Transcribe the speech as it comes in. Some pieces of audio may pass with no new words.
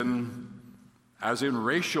as in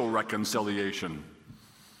racial reconciliation.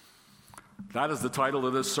 That is the title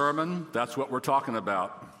of this sermon. That's what we're talking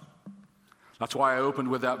about. That's why I opened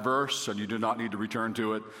with that verse, and you do not need to return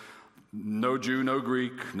to it. No Jew, no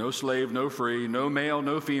Greek, no slave, no free, no male,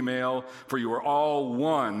 no female, for you are all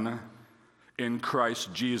one in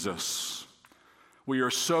Christ Jesus. We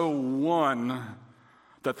are so one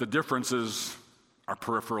that the differences are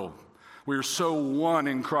peripheral. We are so one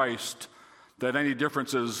in Christ that any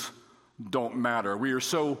differences don't matter. We are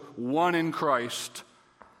so one in Christ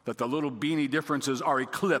that the little beanie differences are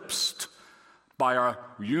eclipsed by our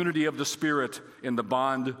unity of the Spirit in the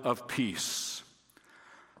bond of peace.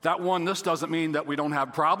 That oneness doesn't mean that we don't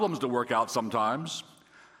have problems to work out sometimes.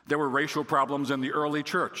 There were racial problems in the early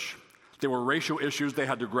church. There were racial issues they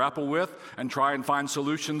had to grapple with and try and find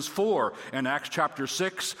solutions for. In Acts chapter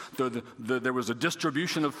 6, there was a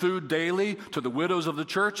distribution of food daily to the widows of the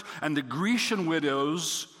church, and the Grecian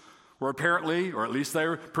widows were apparently, or at least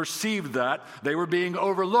they perceived that, they were being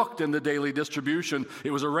overlooked in the daily distribution. It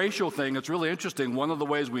was a racial thing. It's really interesting. One of the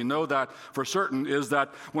ways we know that for certain is that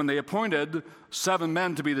when they appointed 7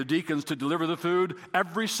 men to be the deacons to deliver the food,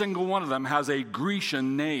 every single one of them has a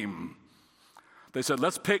Grecian name. They said,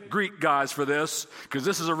 let's pick Greek guys for this, because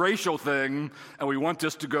this is a racial thing, and we want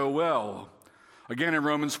this to go well. Again, in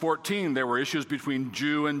Romans 14, there were issues between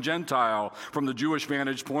Jew and Gentile. From the Jewish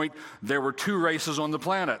vantage point, there were 2 races on the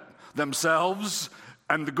planet, themselves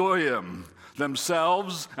and the Goyim,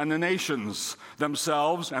 themselves and the nations,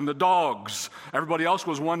 themselves and the dogs. Everybody else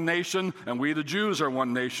was one nation, and we the Jews are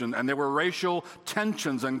one nation. And there were racial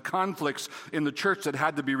tensions and conflicts in the church that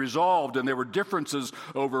had to be resolved, and there were differences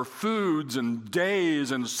over foods and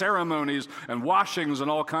days and ceremonies and washings and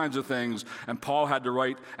all kinds of things, and Paul had to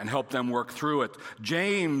write and help them work through it.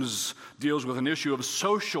 James deals with an issue of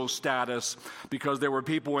social status, because there were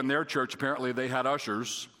people in their church, apparently they had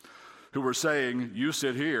ushers, who were saying, you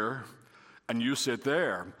sit here and you sit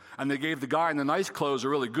there. And they gave the guy in the nice clothes a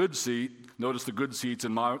really good seat. Notice the good seats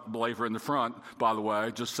in my life are in the front, by the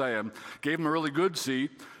way, just saying. Gave him a really good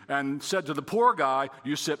seat and said to the poor guy,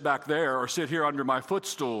 you sit back there or sit here under my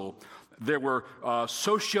footstool. There were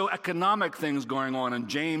socioeconomic things going on, and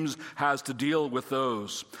James has to deal with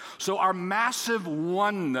those. So our massive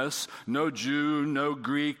oneness, no Jew, no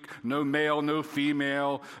Greek, no male, no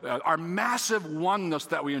female, our massive oneness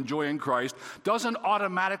that we enjoy in Christ doesn't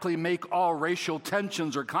automatically make all racial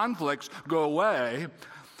tensions or conflicts go away.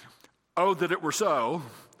 Oh, that it were so.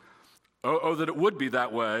 Oh, that it would be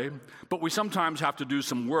that way. But we sometimes have to do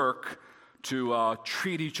some work to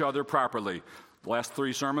treat each other properly. The last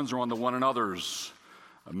 3 sermons are on the one another's.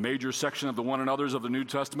 A major section of the one another's of the New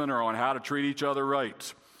Testament are on how to treat each other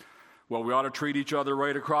right. Well, we ought to treat each other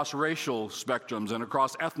right across racial spectrums and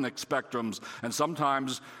across ethnic spectrums. And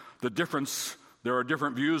sometimes there are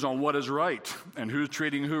different views on what is right and who's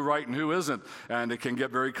treating who right and who isn't. And it can get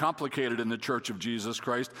very complicated in the Church of Jesus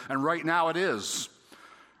Christ. And right now it is.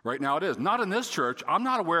 Right now it is. Not in this church. I'm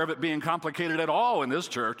not aware of it being complicated at all in this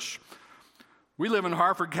church. We live in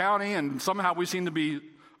Harford County, and somehow we seem to be,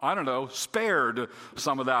 spared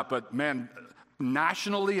some of that. But man,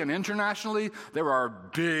 nationally and internationally, there are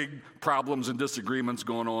big problems and disagreements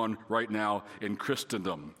going on right now in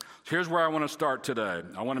Christendom. Here's where I want to start today.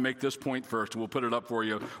 I want to make this point first. We'll put it up for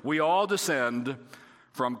you. We all descend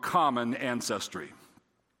from common ancestry.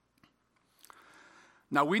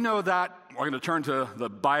 Now, we know that. We're going to turn to the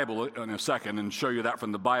Bible in a second and show you that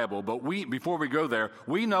from the Bible. But before we go there,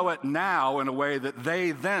 we know it now in a way that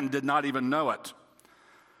they then did not even know it.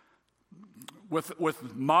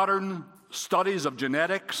 With modern studies of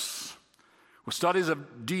genetics, with studies of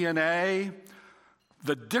DNA,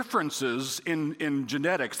 the differences in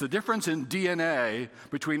genetics, the difference in DNA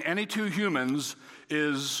between any 2 humans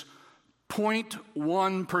is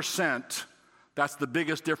 0.1%. That's the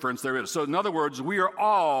biggest difference there is. So in other words, we are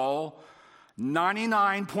all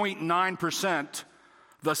 99.9%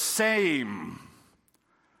 the same,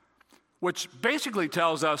 which basically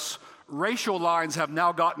tells us racial lines have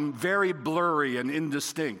now gotten very blurry and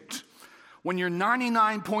indistinct. When you're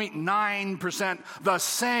 99.9% the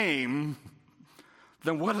same,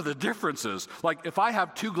 then what are the differences? Like if I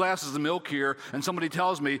have 2 glasses of milk here and somebody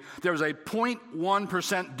tells me there's a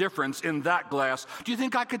 0.1% difference in that glass, do you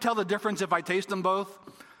think I could tell the difference if I taste them both?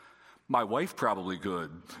 My wife probably could.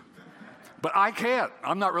 But I can't.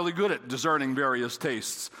 I'm not really good at discerning various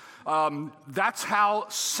tastes. That's how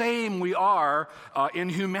same we are in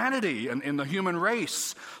humanity and in the human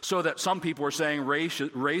race. So that some people are saying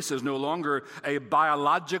race is no longer a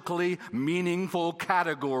biologically meaningful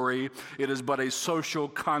category. It is but a social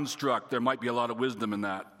construct. There might be a lot of wisdom in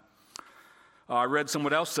that. I read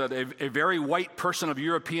someone else said a very white person of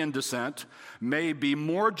European descent may be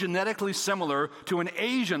more genetically similar to an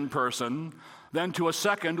Asian person than to a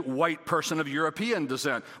second white person of European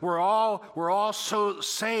descent. We're all so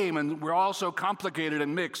same, and we're all so complicated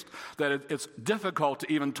and mixed that it's difficult to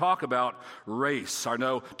even talk about race. I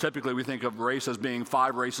know typically we think of race as being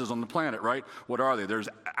 5 races on the planet, right? What are they? There's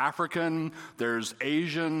African, there's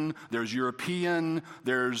Asian, there's European,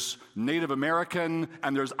 there's Native American,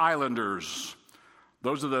 and there's Islanders.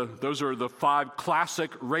 Those are the 5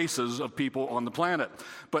 classic races of people on the planet.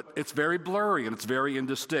 But it's very blurry and it's very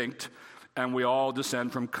indistinct, and we all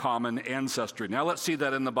descend from common ancestry. Now let's see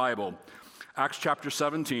that in the Bible. Acts chapter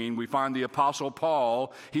 17, we find the Apostle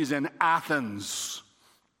Paul. He's in Athens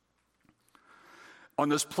on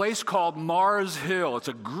this place called Mars Hill. It's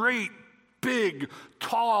a great, big,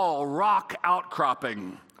 tall rock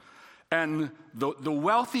outcropping. And the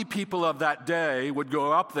wealthy people of that day would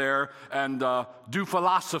go up there and do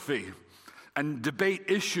philosophy and debate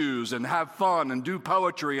issues and have fun and do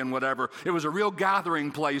poetry and whatever. It was a real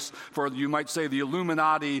gathering place for, you might say, the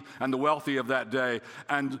Illuminati and the wealthy of that day.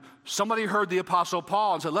 And somebody heard the Apostle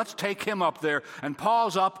Paul and said, let's take him up there. And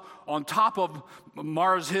Paul's up on top of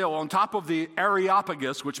Mars Hill, on top of the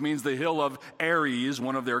Areopagus, which means the hill of Ares,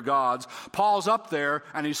 one of their gods. Paul's up there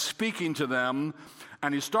and he's speaking to them.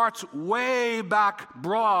 And he starts way back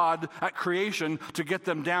broad at creation to get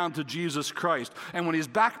them down to Jesus Christ. And when he's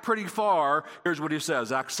back pretty far, here's what he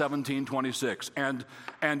says, Acts 17:26.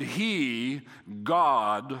 And he,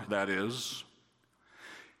 God, that is,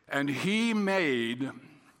 and he made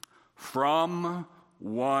from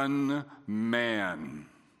one man.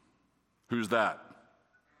 Who's that?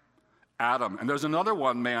 Adam. And there's another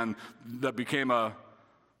one man that became a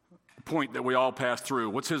point that we all passed through.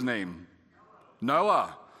 What's his name?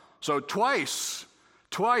 Noah. So twice,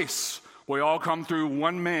 we all come through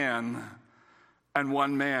one man.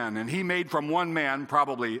 And he made from one man,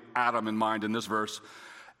 probably Adam in mind in this verse,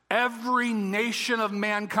 every nation of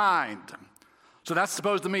mankind. So that's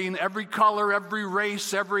supposed to mean every color, every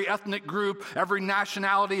race, every ethnic group, every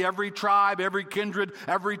nationality, every tribe, every kindred,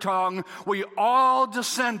 every tongue. We all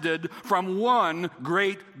descended from one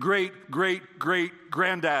great, great, great, great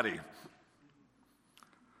granddaddy.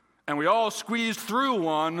 And we all squeezed through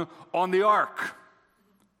one on the ark.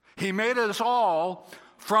 He made us all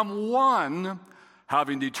from one,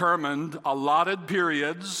 having determined allotted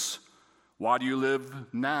periods. Why do you live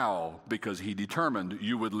now? Because he determined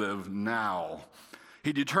you would live now.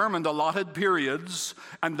 He determined allotted periods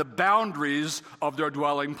and the boundaries of their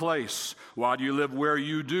dwelling place. Why do you live where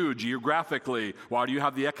you do geographically? Why do you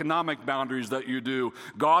have the economic boundaries that you do?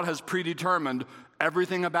 God has predetermined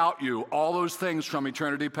everything about you, all those things from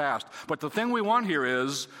eternity past. But the thing we want here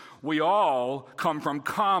is we all come from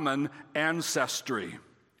common ancestry.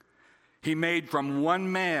 He made from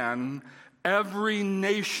one man every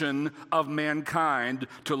nation of mankind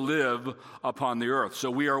to live upon the earth.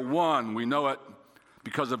 So we are one. We know it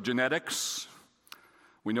because of genetics.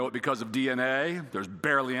 We know it because of DNA. There's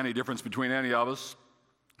barely any difference between any of us.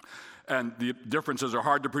 And the differences are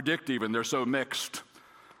hard to predict even. They're so mixed.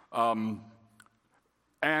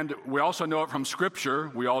 And we also know it from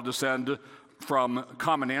Scripture. We all descend from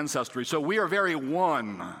common ancestry. So we are very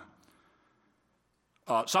one.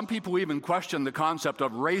 Some people even question the concept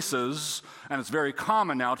of races, and it's very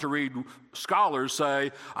common now to read scholars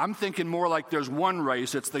say, I'm thinking more like there's one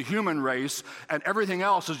race, it's the human race, and everything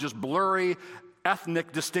else is just blurry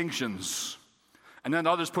ethnic distinctions. And then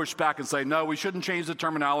others push back and say, no, we shouldn't change the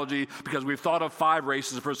terminology because we've thought of 5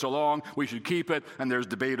 races for so long, we should keep it, and there's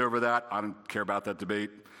debate over that. I don't care about that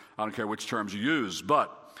debate. I don't care which terms you use,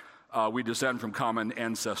 but we descend from common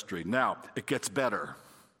ancestry. Now, it gets better.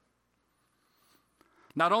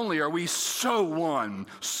 Not only are we so one,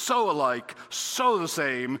 so alike, so the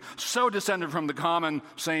same, so descended from the common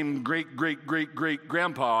same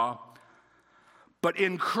great-great-great-great-grandpa, but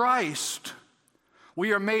in Christ,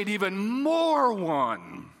 we are made even more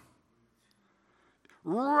one,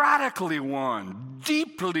 radically one,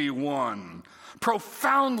 deeply one,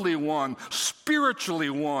 profoundly one, spiritually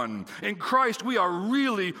one. In Christ, we are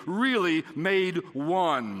really, really made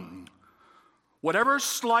one. Whatever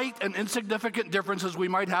slight and insignificant differences we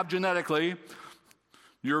might have genetically,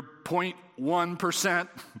 you're 0.1%,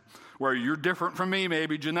 where you're different from me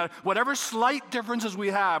maybe, whatever slight differences we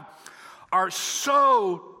have are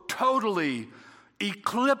so totally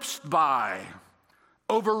eclipsed by,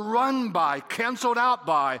 overrun by, canceled out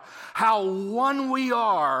by how one we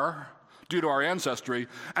are due to our ancestry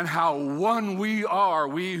and how one we are,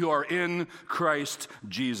 we who are in Christ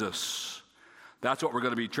Jesus. That's what we're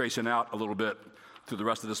going to be tracing out a little bit through the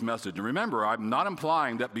rest of this message. And remember, I'm not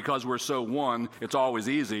implying that because we're so one, it's always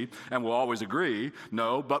easy and we'll always agree.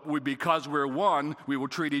 No, but because we're one, we will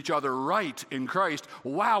treat each other right in Christ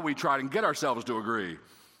while we try and get ourselves to agree.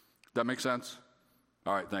 That make sense?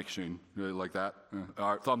 All right, thanks, Sheen. Really like that?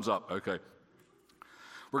 All right, thumbs up. Okay.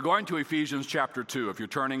 We're going to Ephesians chapter 2. If you're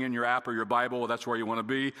turning in your app or your Bible, that's where you want to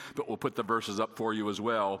be, but we'll put the verses up for you as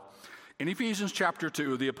well. In Ephesians chapter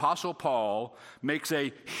 2, the Apostle Paul makes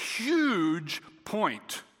a huge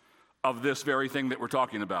point of this very thing that we're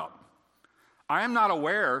talking about. I am not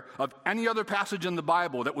aware of any other passage in the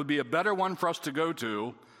Bible that would be a better one for us to go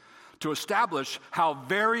to establish how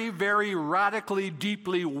very, very radically,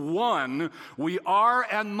 deeply one we are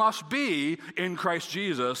and must be in Christ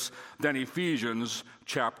Jesus than Ephesians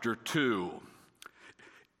chapter 2.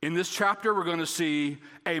 In this chapter, we're going to see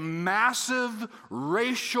a massive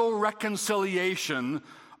racial reconciliation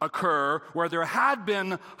occur where there had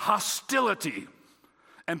been hostility.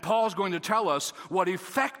 And Paul's going to tell us what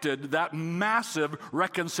effected that massive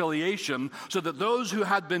reconciliation so that those who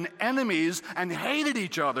had been enemies and hated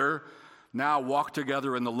each other now walk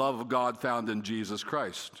together in the love of God found in Jesus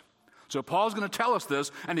Christ. So Paul's going to tell us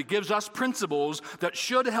this, and he gives us principles that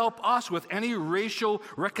should help us with any racial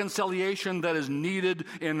reconciliation that is needed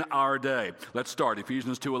in our day. Let's start.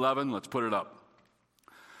 Ephesians 2:11. Let's put it up.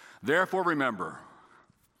 Therefore remember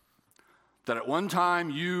that at one time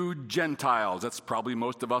you Gentiles, that's probably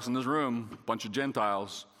most of us in this room, a bunch of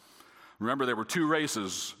Gentiles. Remember, there were two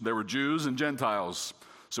races. There were Jews and Gentiles.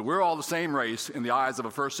 So we're all the same race in the eyes of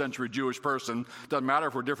a first century Jewish person. Doesn't matter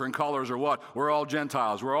if we're different colors or what. We're all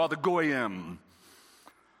Gentiles. We're all the Goyim.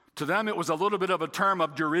 To them, it was a little bit of a term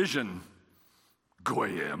of derision.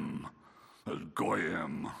 Goyim.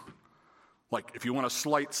 Goyim. Like if you want to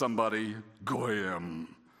slight somebody, Goyim.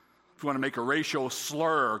 If you want to make a racial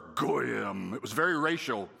slur, Goyim. It was very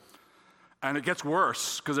racial. And it gets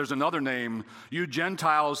worse because there's another name. You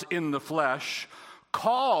Gentiles in the flesh,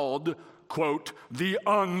 called, quote, the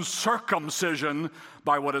uncircumcision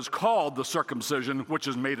by what is called the circumcision, which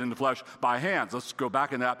is made in the flesh by hands. Let's go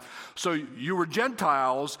back in that. So you were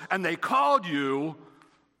Gentiles, and they called you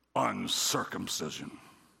uncircumcision.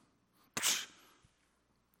 Psh.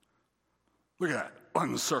 Look at that,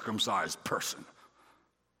 uncircumcised person.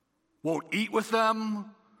 Won't eat with them,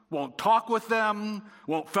 won't talk with them,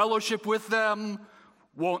 won't fellowship with them,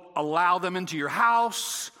 won't allow them into your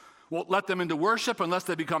house, won't let them into worship unless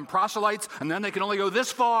they become proselytes, and then they can only go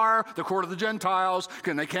this far, the court of the Gentiles,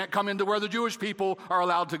 and they can't come into where the Jewish people are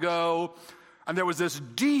allowed to go. And there was this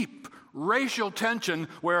deep racial tension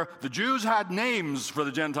where the Jews had names for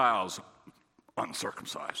the Gentiles,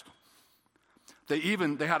 uncircumcised. They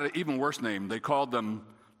had an even worse name. They called them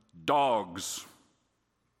dogs.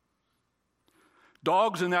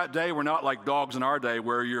 Dogs in that day were not like dogs in our day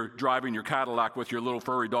where you're driving your Cadillac with your little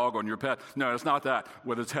furry dog on your pet. No, it's not that,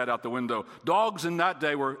 with its head out the window. Dogs in that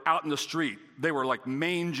day were out in the street. They were like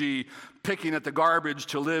mangy, picking at the garbage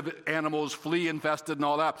to live animals, flea infested and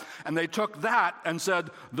all that. And they took that and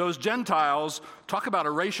said, those Gentiles, talk about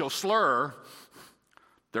a racial slur,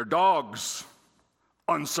 they're dogs,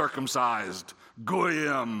 uncircumcised,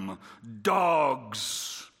 goyim,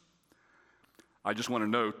 dogs. I just want to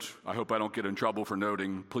note, I hope I don't get in trouble for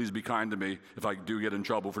noting, please be kind to me if I do get in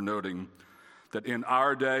trouble for noting, that in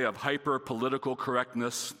our day of hyper-political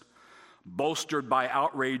correctness, bolstered by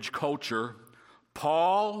outrage culture,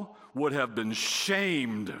 Paul would have been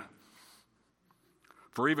shamed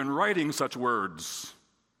for even writing such words.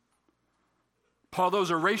 Paul, those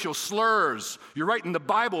are racial slurs. You're writing the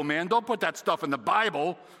Bible, man. Don't put that stuff in the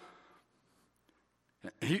Bible.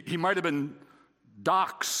 He might have been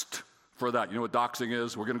doxxed for that. You know what doxing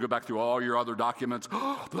is? We're going to go back through all your other documents.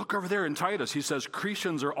 Oh, look over there in Titus. He says,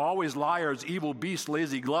 Cretans are always liars, evil beasts,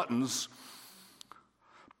 lazy gluttons.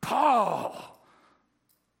 Paul!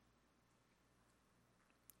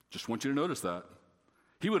 Just want you to notice that.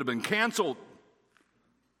 He would have been canceled.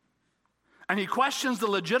 And he questions the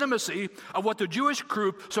legitimacy of what the Jewish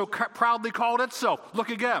group so proudly called itself. Look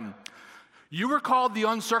again. You were called the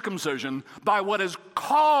uncircumcision by what is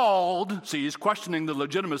called, see, he's questioning the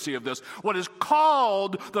legitimacy of this, what is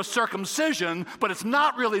called the circumcision, but it's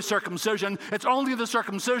not really circumcision, it's only the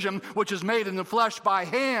circumcision which is made in the flesh by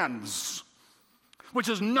hands, which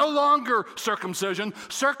is no longer circumcision.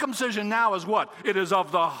 Circumcision now is what? It is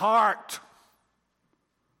of the heart.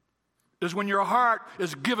 Is when your heart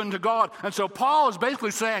is given to God. And so Paul is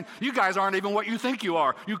basically saying, you guys aren't even what you think you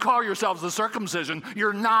are. You call yourselves the circumcision.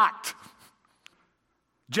 You're not.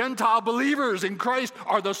 Gentile believers in Christ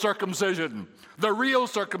are the circumcision, the real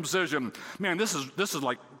circumcision. Man, this is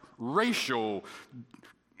like racial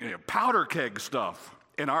powder keg stuff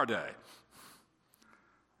in our day.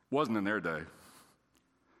 Wasn't in their day.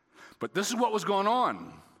 But this is what was going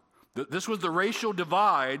on. This was the racial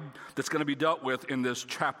divide that's going to be dealt with in this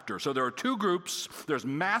chapter. So there are two groups. There's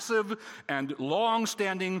massive and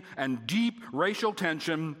long-standing and deep racial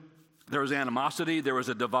tension. There was animosity. There was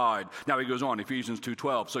a divide. Now he goes on, Ephesians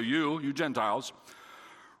 2:12. So you Gentiles,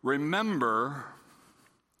 remember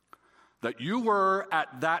that you were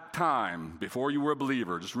at that time, before you were a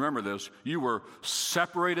believer, just remember this, you were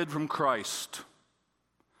separated from Christ.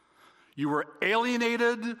 You were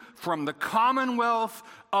alienated from the commonwealth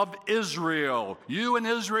of Israel. You and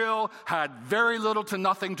Israel had very little to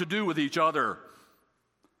nothing to do with each other.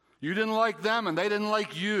 You didn't like them and they didn't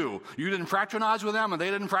like you. You didn't fraternize with them and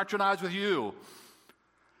they didn't fraternize with you.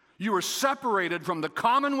 You were separated from the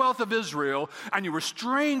commonwealth of Israel and you were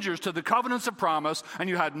strangers to the covenants of promise and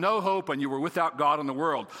you had no hope and you were without God in the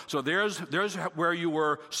world. So there's where you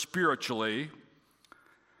were spiritually.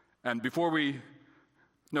 And before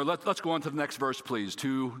let's go on to the next verse, please. Stay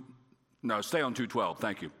on 2:12.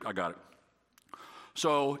 Thank you. I got it.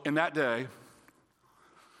 So in that day,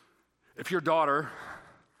 if your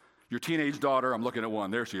teenage daughter, I'm looking at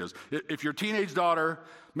one, there she is. If your teenage daughter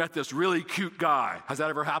met this really cute guy, has that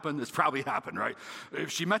ever happened? It's probably happened, right? If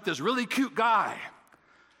she met this really cute guy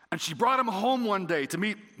and she brought him home one day to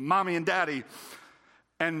meet mommy and daddy,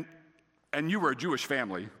 and you were a Jewish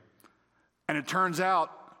family, and it turns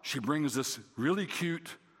out she brings this really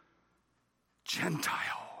cute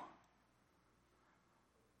Gentile,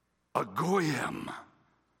 a goyim,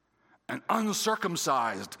 an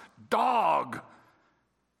uncircumcised dog.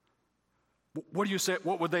 What do you say?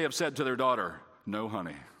 What would they have said to their daughter? No,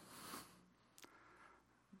 honey.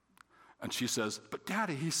 And she says, but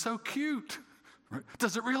Daddy, he's so cute.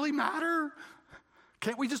 Does it really matter?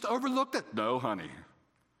 Can't we just overlook it? No, honey.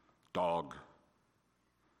 Dog.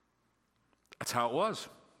 That's how it was.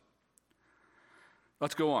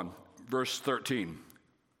 Let's go on. Verse 13.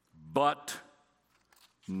 But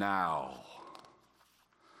now.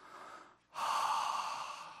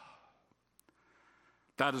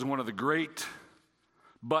 That is one of the great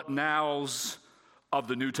but nows of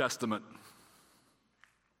the New Testament.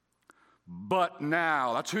 But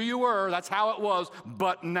now. That's who you were. That's how it was.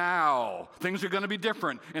 But now. Things are going to be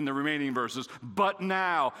different in the remaining verses. But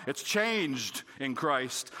now. It's changed in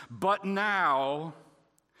Christ. But now,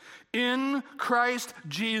 in Christ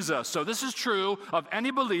Jesus. So this is true of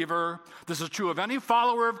any believer. This is true of any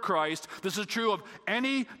follower of Christ. This is true of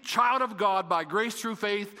any child of God by grace through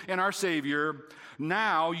faith in our Savior.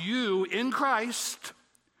 Now you, in Christ,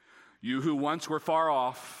 you who once were far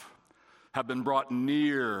off, have been brought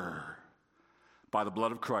near by the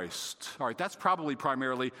blood of Christ. All right, that's probably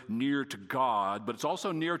primarily near to God, but it's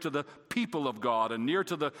also near to the people of God and near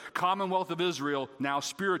to the commonwealth of Israel, now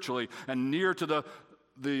spiritually, and near to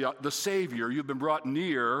the Savior. You've been brought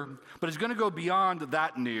near, but he's going to go beyond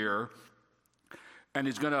that near, and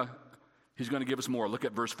he's going to give us more. Look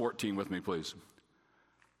at verse 14 with me, please.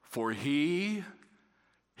 For he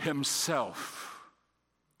himself.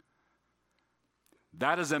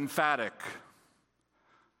 That is emphatic.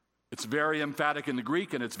 It's very emphatic in the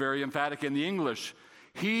Greek and it's very emphatic in the English.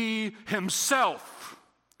 He himself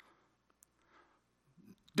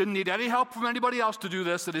didn't need any help from anybody else to do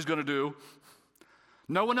this that he's going to do.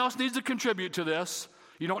 No one else needs to contribute to this.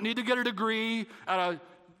 You don't need to get a degree at a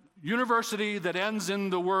university that ends in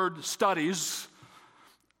the word studies.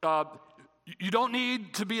 You don't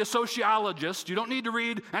need to be a sociologist. You don't need to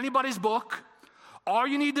read anybody's book. All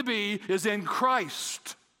you need to be is in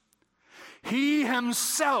Christ. He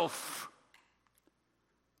himself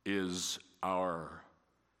is our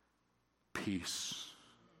peace.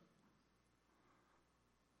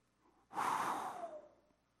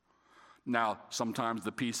 Now, sometimes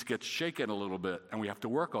the peace gets shaken a little bit, and we have to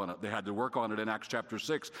work on it. They had to work on it in Acts chapter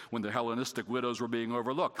 6 when the Hellenistic widows were being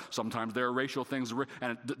overlooked. Sometimes there are racial things,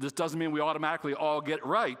 and this doesn't mean we automatically all get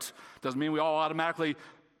right. Doesn't mean we all automatically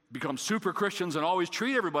become super Christians and always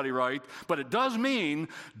treat everybody right, but it does mean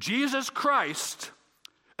Jesus Christ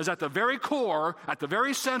is at the very core, at the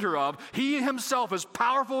very center of, he himself is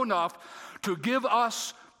powerful enough to give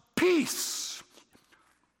us peace.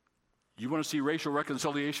 You want to see racial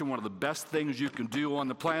reconciliation? One of the best things you can do on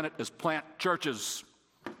the planet is plant churches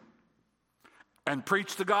and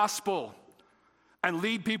preach the gospel and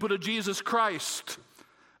lead people to Jesus Christ,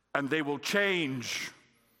 and they will change.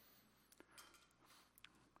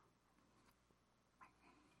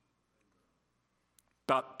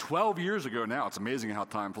 About 12 years ago now, it's amazing how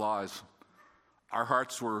time flies, our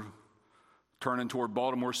hearts were turning toward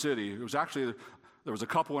Baltimore City. There was a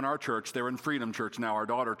couple in our church. They were in Freedom Church now, our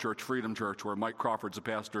daughter church, Freedom Church, where Mike Crawford's a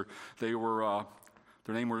pastor. Their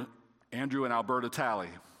name were Andrew and Alberta Talley.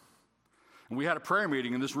 And we had a prayer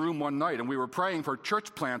meeting in this room one night, and we were praying for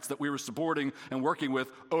church plants that we were supporting and working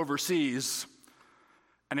with overseas.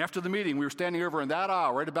 And after the meeting, we were standing over in that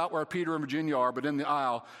aisle, right about where Peter and Virginia are, but in the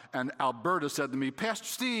aisle, and Alberta said to me, "Pastor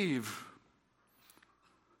Steve,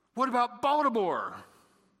 what about Baltimore?"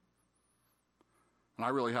 And I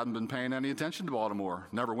really hadn't been paying any attention to Baltimore.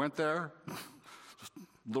 Never went there. Just a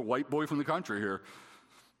little white boy from the country here,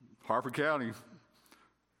 Harford County.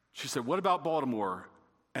 She said, "What about Baltimore?"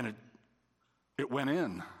 And it went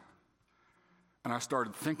in. And I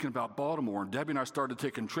started thinking about Baltimore. And Debbie and I started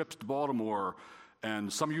taking trips to Baltimore.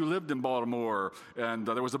 And some of you lived in Baltimore. And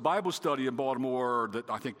there was a Bible study in Baltimore that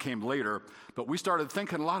I think came later. But we started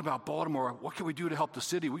thinking a lot about Baltimore. What can we do to help the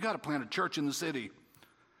city? We got to plant a church in the city.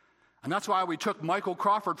 And that's why we took Michael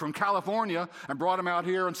Crawford from California and brought him out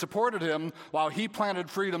here and supported him while he planted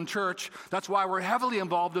Freedom Church. That's why we're heavily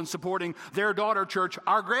involved in supporting their daughter church,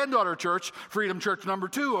 our granddaughter church, Freedom Church number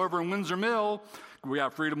 2 over in Windsor Mill. We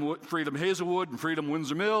have Freedom Hazelwood and Freedom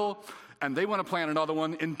Windsor Mill. And they want to plant another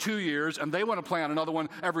one in 2 years, and they want to plant another one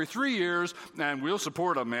every 3 years, and we'll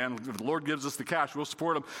support them, man. If the Lord gives us the cash, we'll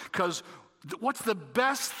support them. Because what's the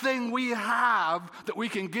best thing we have that we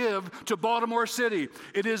can give to Baltimore City?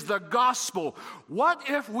 It is the gospel. What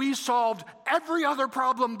if we solved every other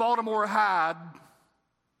problem Baltimore had,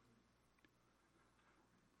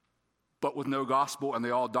 but with no gospel, and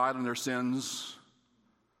they all died in their sins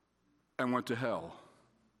and went to hell?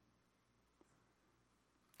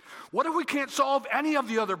 What if we can't solve any of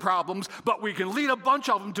the other problems, but we can lead a bunch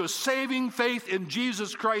of them to a saving faith in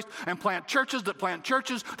Jesus Christ and plant churches that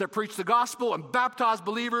preach the gospel and baptize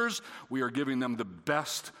believers? We are giving them the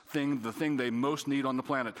best thing, the thing they most need on the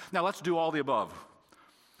planet. Now, let's do all the above.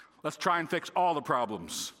 Let's try and fix all the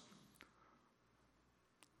problems.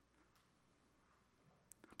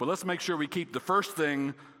 But let's make sure we keep the first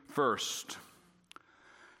thing first.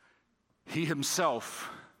 He himself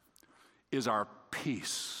is our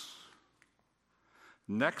peace.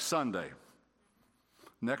 Next Sunday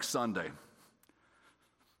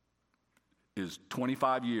is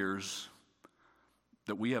 25 years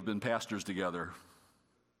that we have been pastors together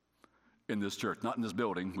in this church. Not in this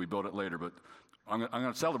building. We built it later, but I'm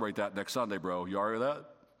going to celebrate that next Sunday, bro. You all right with that?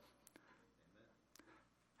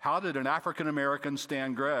 How did an African-American,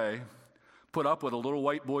 Stan Gray, put up with a little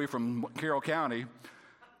white boy from Carroll County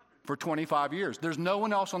for 25 years? There's no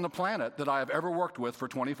one else on the planet that I have ever worked with for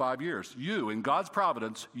 25 years. You, in God's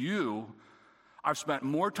providence, I've spent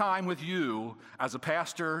more time with you as a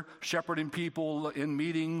pastor, shepherding people in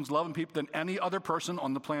meetings, loving people than any other person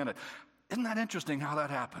on the planet. Isn't that interesting how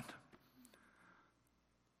that happened?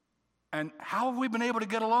 And how have we been able to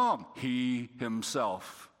get along? He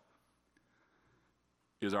himself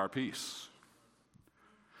is our peace.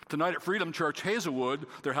 Tonight at Freedom Church Hazelwood,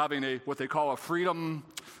 they're having what they call a freedom,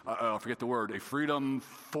 I forget the word, a freedom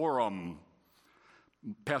forum.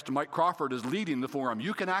 Pastor Mike Crawford is leading the forum.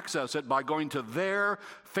 You can access it by going to their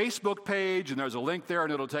Facebook page, and there's a link there,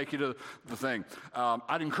 and it'll take you to the thing.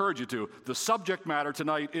 I'd encourage you to. The subject matter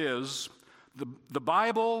tonight is the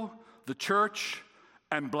Bible, the church,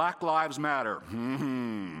 and Black Lives Matter.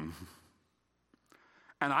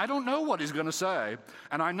 And I don't know what he's going to say.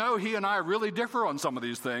 And I know he and I really differ on some of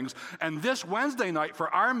these things. And this Wednesday night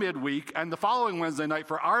for our midweek and the following Wednesday night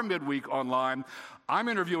for our midweek online, I'm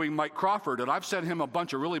interviewing Mike Crawford, and I've sent him a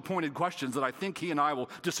bunch of really pointed questions that I think he and I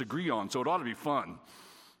will disagree on, so it ought to be fun.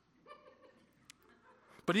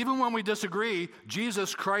 But even when we disagree,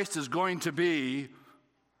 Jesus Christ is going to be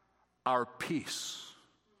our peace.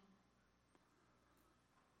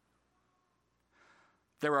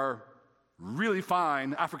 There are really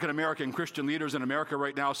fine African-American Christian leaders in America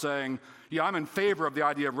right now saying, yeah, I'm in favor of the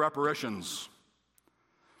idea of reparations.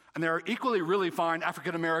 And there are equally really fine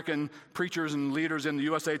African-American preachers and leaders in the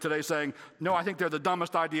USA today saying, no, I think they're the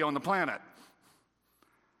dumbest idea on the planet.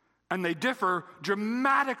 And they differ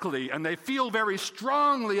dramatically, and they feel very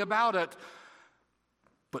strongly about it.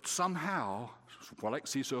 But somehow, what I can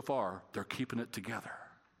see so far, they're keeping it together.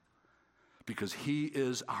 Because he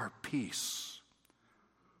is our peace.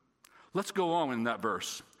 Let's go on in that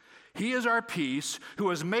verse. He is our peace who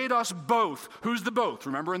has made us both. Who's the both?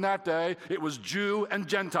 Remember in that day, it was Jew and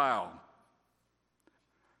Gentile.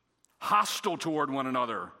 Hostile toward one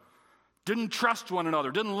another. Didn't trust one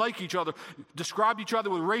another. Didn't like each other. Described each other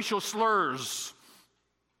with racial slurs.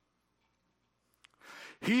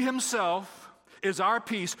 He himself is our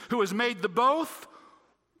peace who has made the both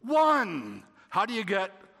one. How do you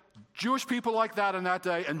get Jewish people like that in that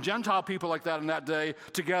day and Gentile people like that in that day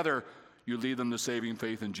together? You lead them to saving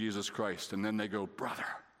faith in Jesus Christ. And then they go, brother,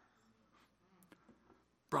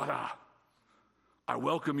 I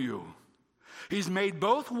welcome you. He's made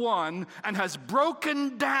both one and has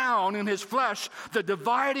broken down in his flesh the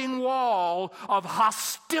dividing wall of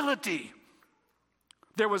hostility.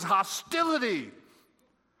 There was hostility.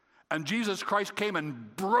 And Jesus Christ came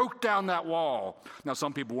and broke down that wall. Now,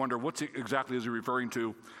 some people wonder, what exactly is he referring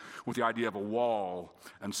to with the idea of a wall?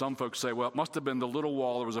 And some folks say, well, it must have been the little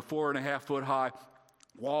wall. There was a 4.5 foot high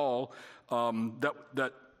wall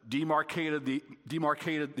that demarcated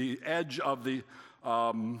the edge of the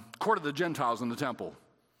court of the Gentiles in the temple.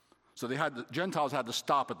 So the Gentiles had to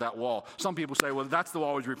stop at that wall. Some people say, well, that's the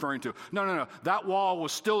wall he's referring to. No. That wall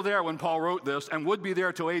was still there when Paul wrote this and would be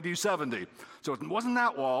there till AD 70. So it wasn't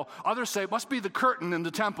that wall. Others say it must be the curtain in the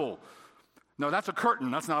temple. No, that's a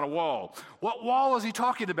curtain. That's not a wall. What wall is he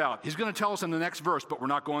talking about? He's going to tell us in the next verse, but we're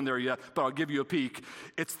not going there yet, but I'll give you a peek.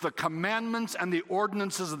 It's the commandments and the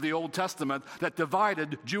ordinances of the Old Testament that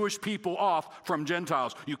divided Jewish people off from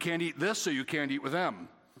Gentiles. You can't eat this, so you can't eat with them.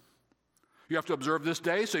 You have to observe this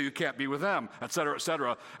day, so you can't be with them, et cetera, et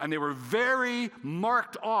cetera. And they were very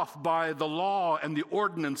marked off by the law and the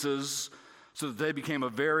ordinances so that they became a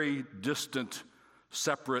very distant,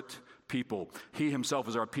 separate people. He himself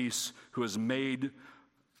is our peace, who has made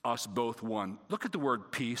us both one. Look at the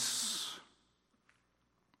word peace.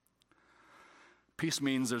 Peace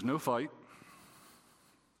means there's no fight.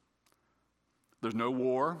 There's no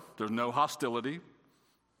war. There's no hostility.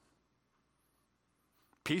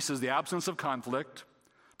 Peace is the absence of conflict.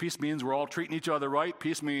 Peace means we're all treating each other right.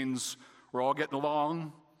 Peace means we're all getting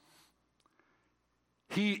along.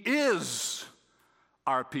 He is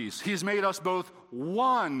our peace. He's made us both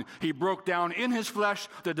one. He broke down in his flesh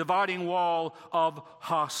the dividing wall of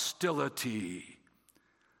hostility.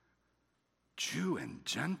 Jew and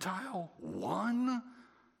Gentile, one?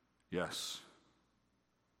 Yes.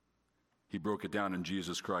 He broke it down in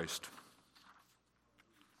Jesus Christ.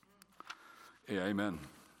 Yeah, amen.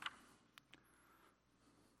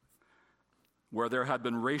 Where there had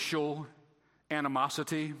been racial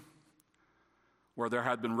animosity, where there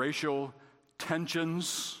had been racial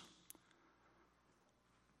tensions,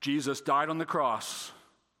 Jesus died on the cross,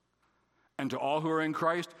 and to all who are in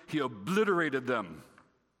Christ, he obliterated them.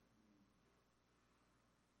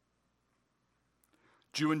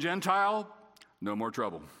 Jew and Gentile, no more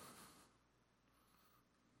trouble.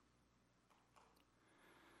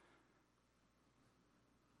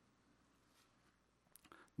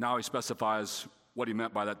 Now he specifies what he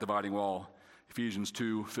meant by that dividing wall. Ephesians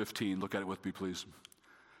 2:15. Look at it with me, please.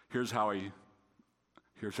 Here's how he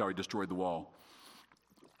destroyed the wall.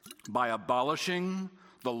 By abolishing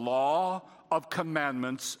the law of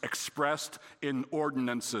commandments expressed in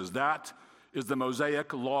ordinances. That is the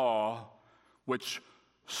Mosaic law, which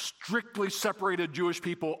strictly separated Jewish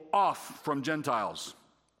people off from Gentiles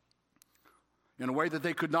in a way that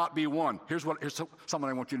they could not be one. Here's something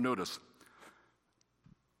I want you to notice.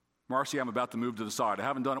 Marcy, I'm about to move to the side. I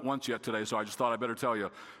haven't done it once yet today, so I just thought I better tell you.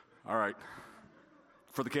 All right,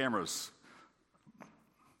 for the cameras.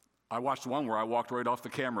 I watched one where I walked right off the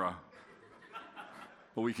camera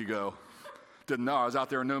a week ago. Didn't know. I was out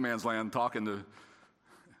there in no man's land talking to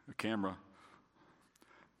the camera.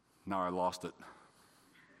 Now I lost it.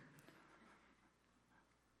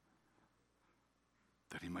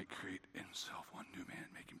 That he might create in himself one new man,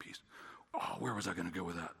 making peace. Oh, where was I going to go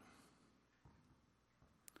with that?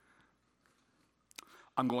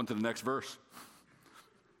 I'm going to the next verse.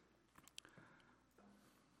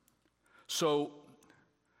 So,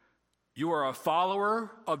 you are a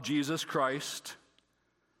follower of Jesus Christ,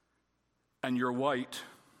 and you're white,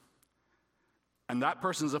 and that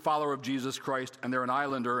person's a follower of Jesus Christ, and they're an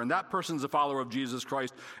islander, and that person's a follower of Jesus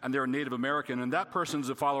Christ, and they're a Native American, and that person's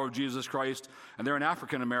a follower of Jesus Christ, and they're an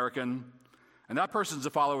African American, and that person's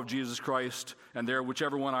a follower of Jesus Christ, and they're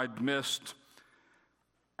whichever one I missed.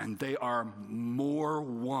 And they are more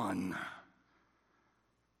one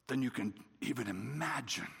than you can even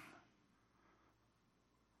imagine.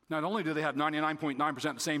 Not only do they have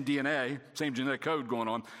 99.9% the same DNA, same genetic code going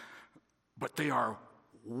on, but they are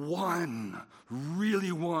one,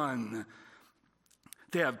 really one.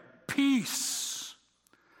 They have peace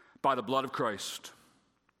by the blood of Christ.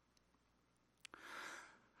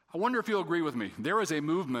 I wonder if you'll agree with me. There is a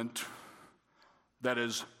movement that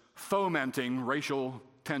is fomenting racial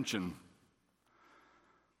tension.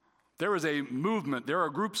 There is a movement, there are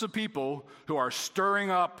groups of people who are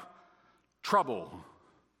stirring up trouble.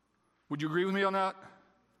 Would you agree with me on that?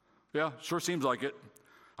 Yeah, sure seems like it.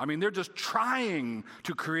 I mean, they're just trying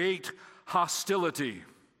to create hostility.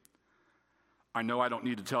 I know I don't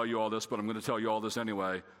need to tell you all this, but I'm going to tell you all this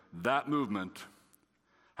anyway. That movement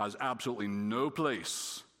has absolutely no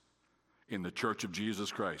place in the Church of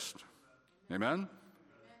Jesus Christ. Amen?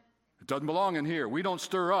 It doesn't belong in here. We don't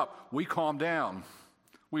stir up. We calm down.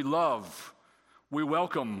 We love. We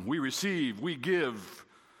welcome. We receive. We give.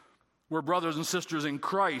 We're brothers and sisters in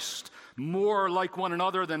Christ, more like one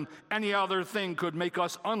another than any other thing could make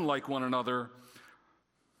us unlike one another.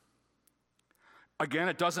 Again,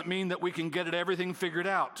 it doesn't mean that we can get everything figured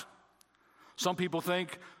out. Some people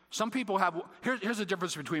have, here's the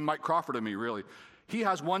difference between Mike Crawford and me, really. He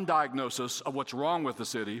has one diagnosis of what's wrong with the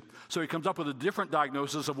city, so he comes up with a different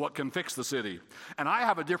diagnosis of what can fix the city. And I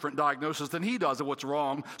have a different diagnosis than he does of what's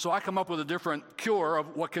wrong, so I come up with a different cure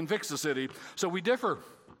of what can fix the city. So we differ.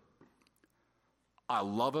 I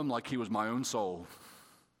love him like he was my own soul.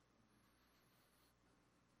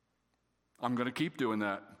 I'm going to keep doing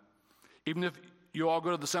that. Even if you all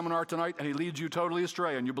go to the seminar tonight and he leads you totally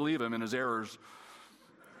astray and you believe him in his errors,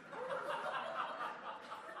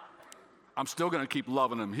 I'm still going to keep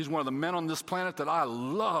loving him. He's one of the men on this planet that I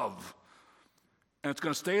love, and it's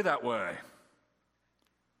going to stay that way.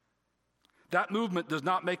 That movement does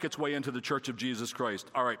not make its way into the Church of Jesus Christ.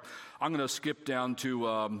 All right, I'm going to skip down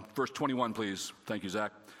to verse 21, please. Thank you,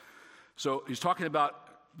 Zach. So he's talking about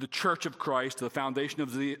the Church of Christ. The foundation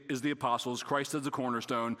is the apostles. Christ is the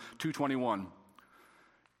cornerstone. 2:21.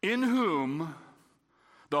 In whom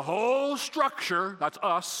the whole structure, that's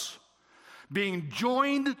us, being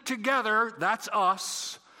joined together, that's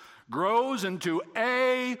us, grows into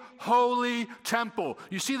a holy temple.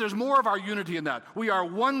 You see, there's more of our unity in that. We are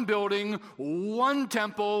one building, one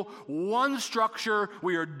temple, one structure.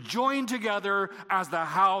 We are joined together as the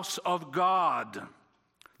house of God.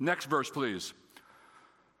 Next verse, please.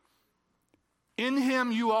 In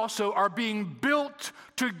him you also are being built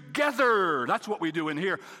together. That's what we do in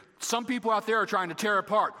here. Some people out there are trying to tear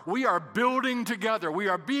apart. We are building together. We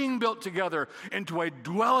are being built together into a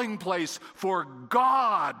dwelling place for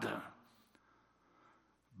God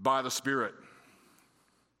by the Spirit.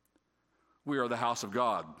 We are the house of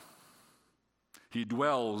God. He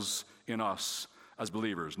dwells in us as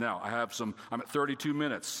believers. Now, I'm at 32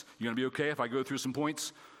 minutes. You going to be okay if I go through some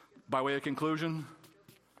points by way of conclusion?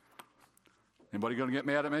 Anybody going to get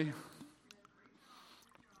mad at me?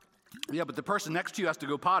 Yeah, but the person next to you has to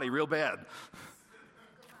go potty real bad.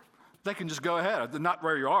 They can just go ahead. Not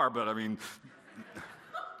where you are, but I mean,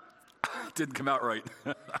 it didn't come out right.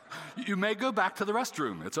 You may go back to the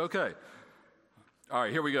restroom. It's okay. All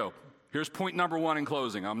right, here we go. Here's point number 1 in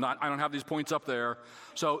closing. I don't have these points up there.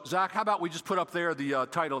 So, Zach, how about we just put up there the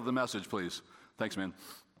title of the message, please? Thanks, man.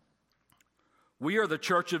 We are the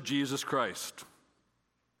Church of Jesus Christ.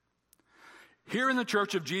 Here in the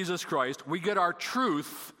Church of Jesus Christ, we get our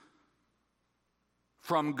truth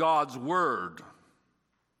from God's Word.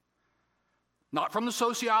 Not from the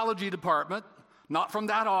sociology department, not from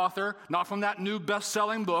that author, not from that new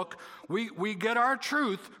best-selling book. We get our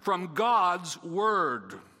truth from God's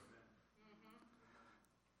Word.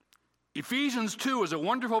 Ephesians 2 is a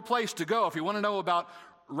wonderful place to go if you want to know about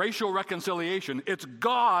racial reconciliation. It's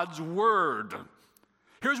God's Word.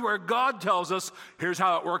 Here's where God tells us, here's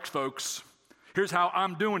how it works, folks. Here's how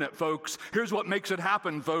I'm doing it, folks. Here's what makes it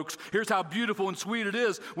happen, folks. Here's how beautiful and sweet it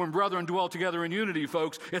is when brethren dwell together in unity,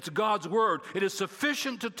 folks. It's God's Word. It is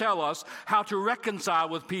sufficient to tell us how to reconcile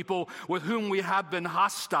with people with whom we have been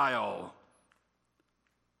hostile.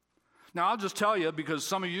 Now, I'll just tell you, because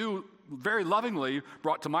some of you very lovingly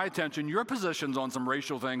brought to my attention your positions on some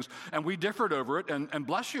racial things, and we differed over it, and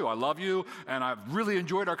bless you. I love you, and I've really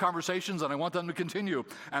enjoyed our conversations, and I want them to continue.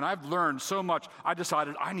 And I've learned so much. I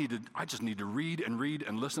decided I just need to read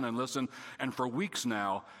and listen and listen. And for weeks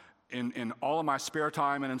now, in all of my spare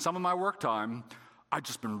time and in some of my work time, I've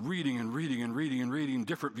just been reading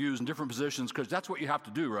different views and different positions, because that's what you have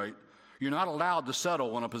to do, right? You're not allowed to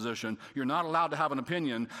settle on a position. You're not allowed to have an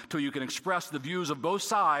opinion till you can express the views of both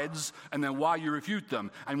sides and then why you refute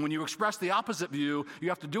them. And when you express the opposite view, you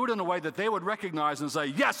have to do it in a way that they would recognize and say,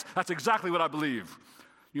 yes, that's exactly what I believe.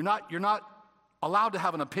 You're not allowed to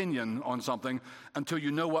have an opinion on something until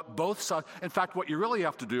you know what both sides. In fact, what you really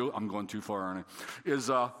have to do, I'm going too far, aren't I? Is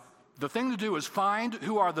the thing to do is find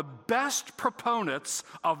who are the best proponents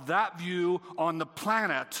of that view on the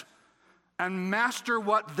planet and master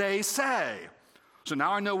what they say. So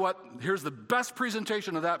now I know here's the best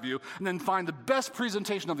presentation of that view, and then find the best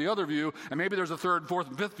presentation of the other view, and maybe there's a third, fourth,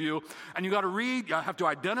 and fifth view, and you have to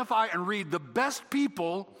identify and read the best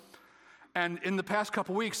people. And in the past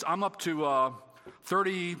couple weeks, I'm up to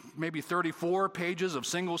 30, maybe 34 pages of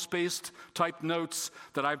single-spaced typed notes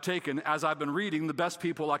that I've taken as I've been reading the best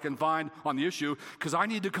people I can find on the issue, because I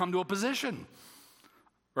need to come to a position.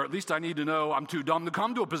 Or at least I need to know I'm too dumb to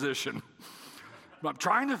come to a position. But I'm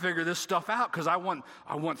trying to figure this stuff out because I want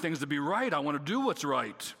things to be right. I want to do what's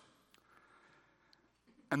right.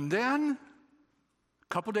 And then, a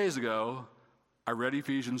couple days ago, I read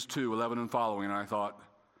Ephesians 2:11 and following, and I thought,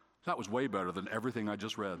 that was way better than everything I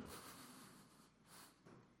just read.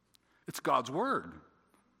 It's God's Word.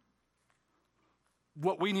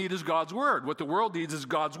 What we need is God's Word. What the world needs is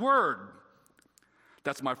God's Word.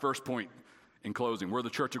 That's my first point in closing. We're the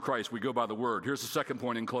Church of Christ. We go by the Word. Here's the second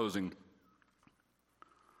point in closing.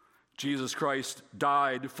 Jesus Christ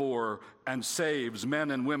died for and saves men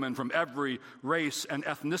and women from every race and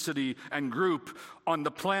ethnicity and group on the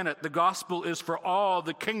planet. The gospel is for all.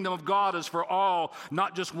 The kingdom of God is for all,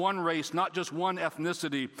 not just one race, not just one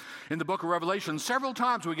ethnicity. In the book of Revelation, several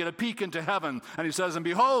times we get a peek into heaven, and he says, and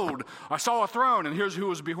behold, I saw a throne, and here's who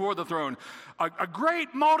was before the throne. A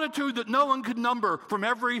great multitude that no one could number from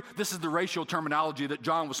every, this is the racial terminology that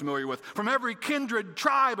John was familiar with, from every kindred,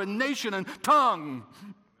 tribe, and nation, and tongue.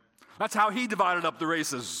 That's how he divided up the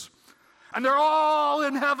races. And they're all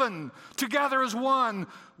in heaven, together as one,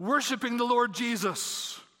 worshiping the Lord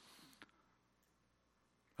Jesus.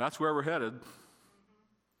 That's where we're headed.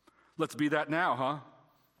 Let's be that now, huh?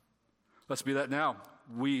 Let's be that now.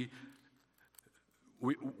 We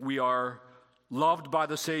are loved by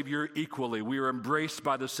the Savior equally. We are embraced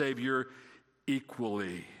by the Savior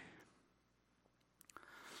equally.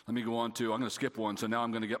 Let me go on to, I'm going to skip one, so now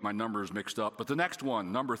I'm going to get my numbers mixed up. But the next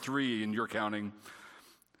one, number 3 in your counting,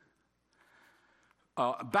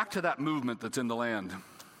 back to that movement that's in the land,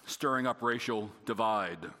 stirring up racial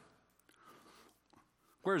divide.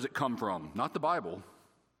 Where does it come from? Not the Bible.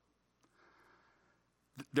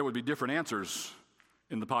 There would be different answers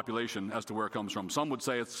in the population as to where it comes from. Some would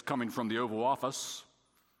say it's coming from the Oval Office.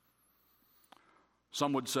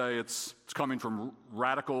 Some would say it's coming from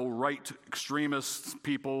radical right extremists,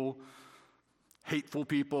 people, hateful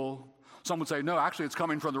people. Some would say, no, actually it's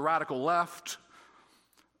coming from the radical left.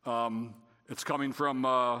 It's coming from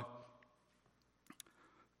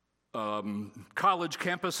college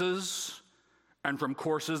campuses and from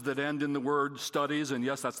courses that end in the word studies. And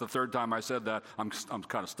yes, that's the third time I said that. I'm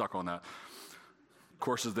kind of stuck on that.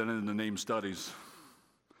 Courses that end in the name studies.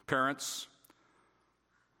 Parents,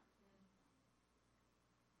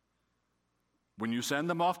 when you send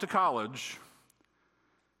them off to college,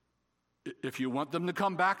 if you want them to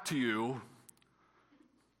come back to you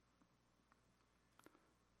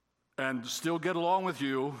and still get along with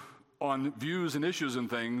you on views and issues and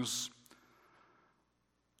things,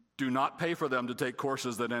 do not pay for them to take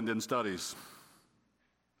courses that end in studies.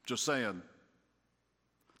 Just saying.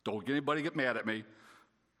 Don't anybody get mad at me.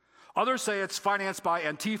 Others say it's financed by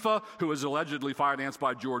Antifa, who is allegedly financed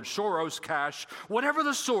by George Soros, cash. Whatever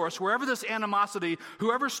the source, wherever this animosity,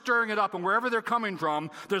 whoever's stirring it up and wherever they're coming from,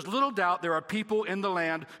 there's little doubt there are people in the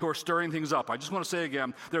land who are stirring things up. I just want to say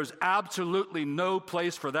again, there's absolutely no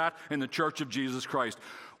place for that in the Church of Jesus Christ.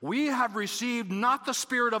 We have received not the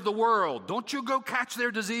spirit of the world. Don't you go catch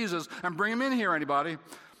their diseases and bring them in here, anybody.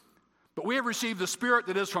 But we have received the spirit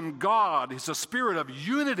that is from God. It's a spirit of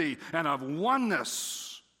unity and of oneness.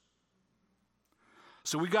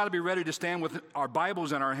 So we got to be ready to stand with our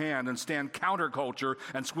Bibles in our hand and stand counterculture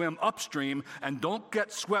and swim upstream and don't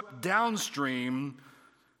get swept downstream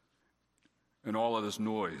in all of this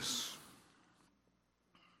noise.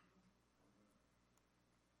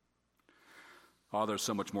 Oh, there's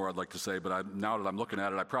so much more I'd like to say, but now that I'm looking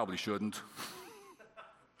at it, I probably shouldn't.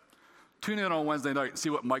 Tune in on Wednesday night and see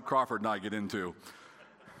what Mike Crawford and I get into.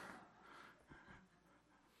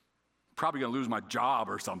 Probably going to lose my job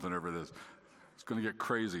or something over this. It's going to get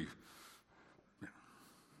crazy.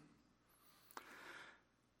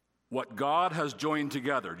 What God has joined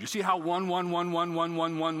together. Do you see how one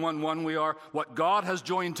we are? What God has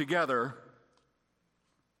joined together,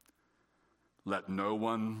 let no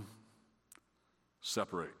one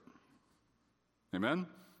separate. Amen?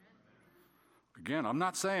 Again, I'm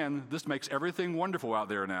not saying this makes everything wonderful out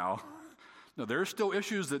there now. No, there are still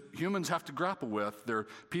issues that humans have to grapple with. There are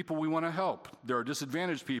people we want to help. There are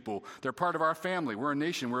disadvantaged people. They're part of our family. We're a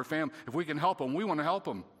nation. We're a family. If we can help them, we want to help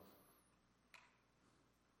them.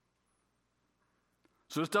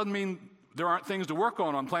 So this doesn't mean there aren't things to work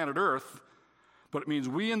on planet Earth, but it means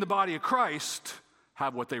we in the body of Christ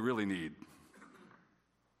have what they really need.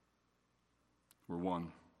 We're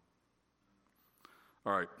one.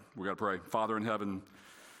 All right, we got to pray. Father in heaven,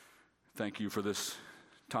 thank you for this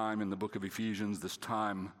time in the book of Ephesians, this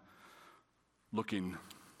time looking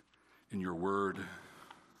in your word.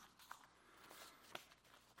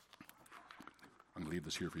 I'm going to leave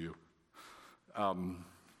this here for you.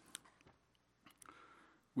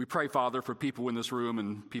 We pray, Father, for people in this room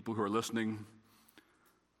and people who are listening.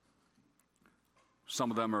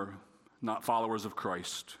 Some of them are not followers of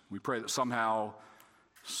Christ. We pray that somehow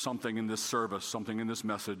something in this service, something in this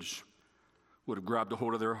message would have grabbed a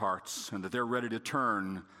hold of their hearts and that they're ready to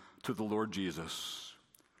turn to the Lord Jesus.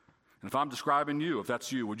 And if I'm describing you, if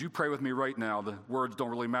that's you, would you pray with me right now? The words don't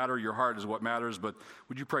really matter. Your heart is what matters. But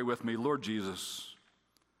would you pray with me? Lord Jesus,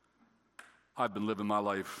 I've been living my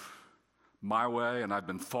life my way, and I've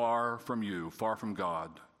been far from you, far from God.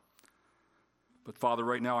 But Father,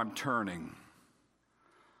 right now I'm turning.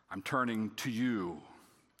 I'm turning to you.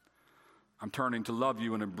 I'm turning to love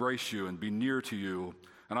you and embrace you and be near to you.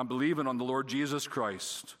 And I'm believing on the Lord Jesus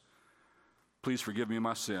Christ. Please forgive me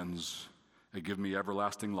my sins and give me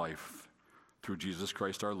everlasting life through Jesus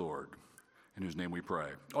Christ our Lord, in whose name we pray.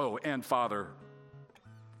 Oh, and Father,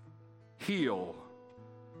 heal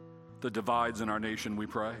the divides in our nation, we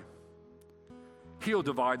pray. Heal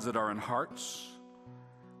divides that are in hearts.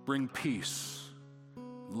 Bring peace,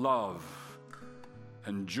 love,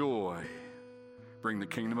 and joy. Bring the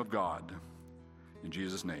kingdom of God. In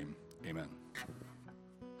Jesus' name, amen.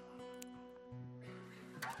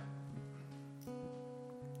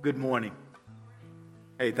 Good morning.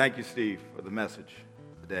 Hey, thank you, Steve, for the message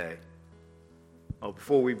today.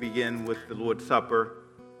 Before we begin with the Lord's Supper,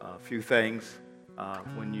 a few things.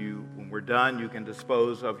 When we're done, you can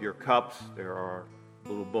dispose of your cups. There are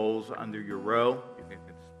little bowls under your row. You can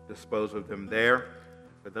dispose of them there.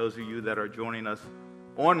 For those of you that are joining us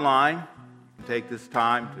online, you can take this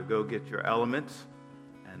time to go get your elements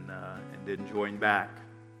and then join back.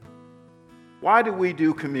 Why do we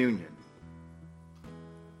do communion?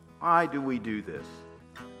 Why do we do this?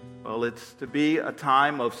 Well, it's to be a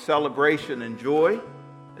time of celebration and joy.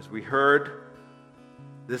 As we heard,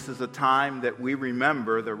 this is a time that we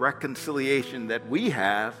remember the reconciliation that we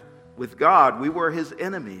have with God. We were his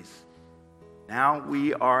enemies. Now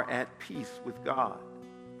we are at peace with God.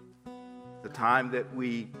 The time that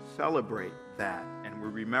we celebrate that and we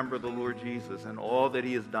remember the Lord Jesus and all that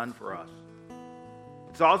he has done for us.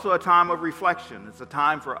 It's also a time of reflection. It's a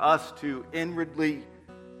time for us to inwardly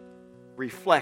reflect